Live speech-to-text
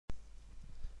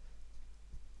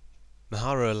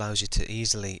Mahara allows you to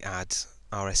easily add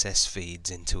RSS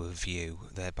feeds into a view,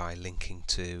 thereby linking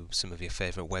to some of your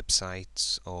favourite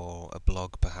websites or a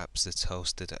blog perhaps that's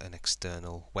hosted at an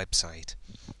external website.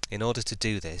 In order to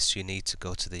do this, you need to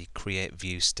go to the Create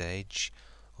View stage,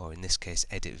 or in this case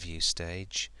Edit View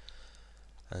stage,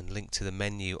 and link to the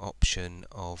menu option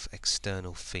of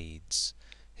External Feeds.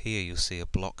 Here you'll see a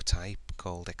block type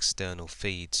called External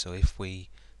Feed, so if we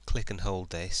click and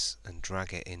hold this and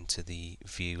drag it into the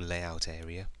view layout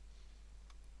area,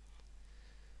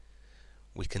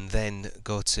 we can then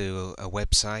go to a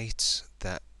website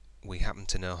that we happen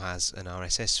to know has an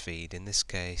RSS feed. In this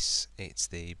case it's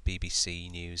the BBC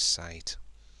News site.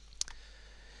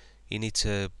 You need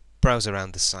to browse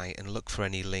around the site and look for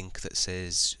any link that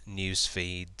says news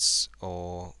feeds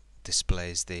or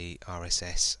displays the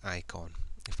RSS icon.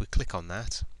 If we click on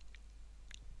that,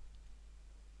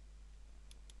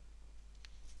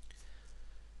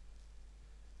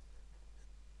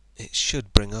 it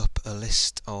should bring up a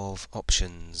list of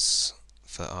options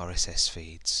for RSS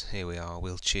feeds. Here we are.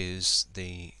 We'll choose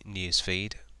the news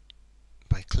feed.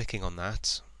 By clicking on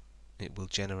that, it will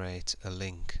generate a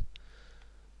link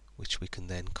which we can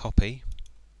then copy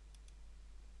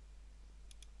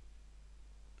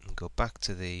and go back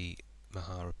to the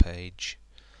Mahara page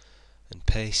and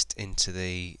paste into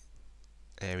the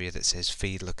area that says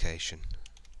feed location.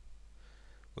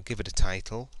 We'll give it a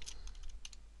title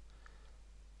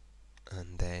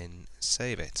and then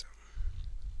save it.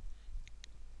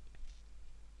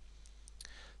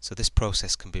 So this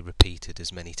process can be repeated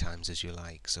as many times as you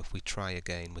like. So if we try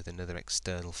again with another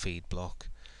external feed block,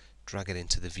 drag it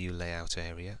into the view layout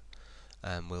area,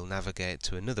 and we'll navigate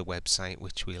to another website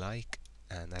which we like,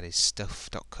 and that is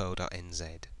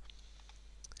stuff.co.nz.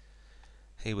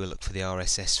 Here we'll look for the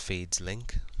RSS feeds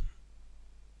link,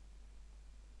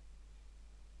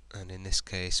 and in this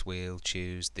case we'll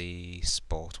choose the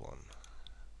sport one.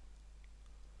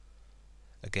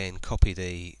 Again, copy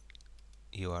the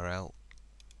URL,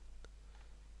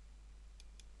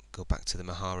 go back to the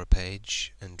Mahara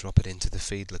page and drop it into the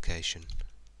feed location.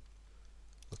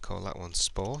 We'll call that one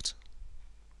sport,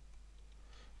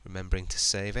 remembering to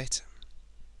save it.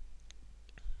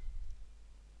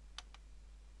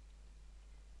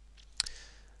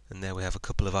 And there we have a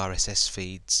couple of RSS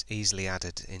feeds easily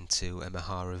added into a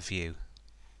Mahara View.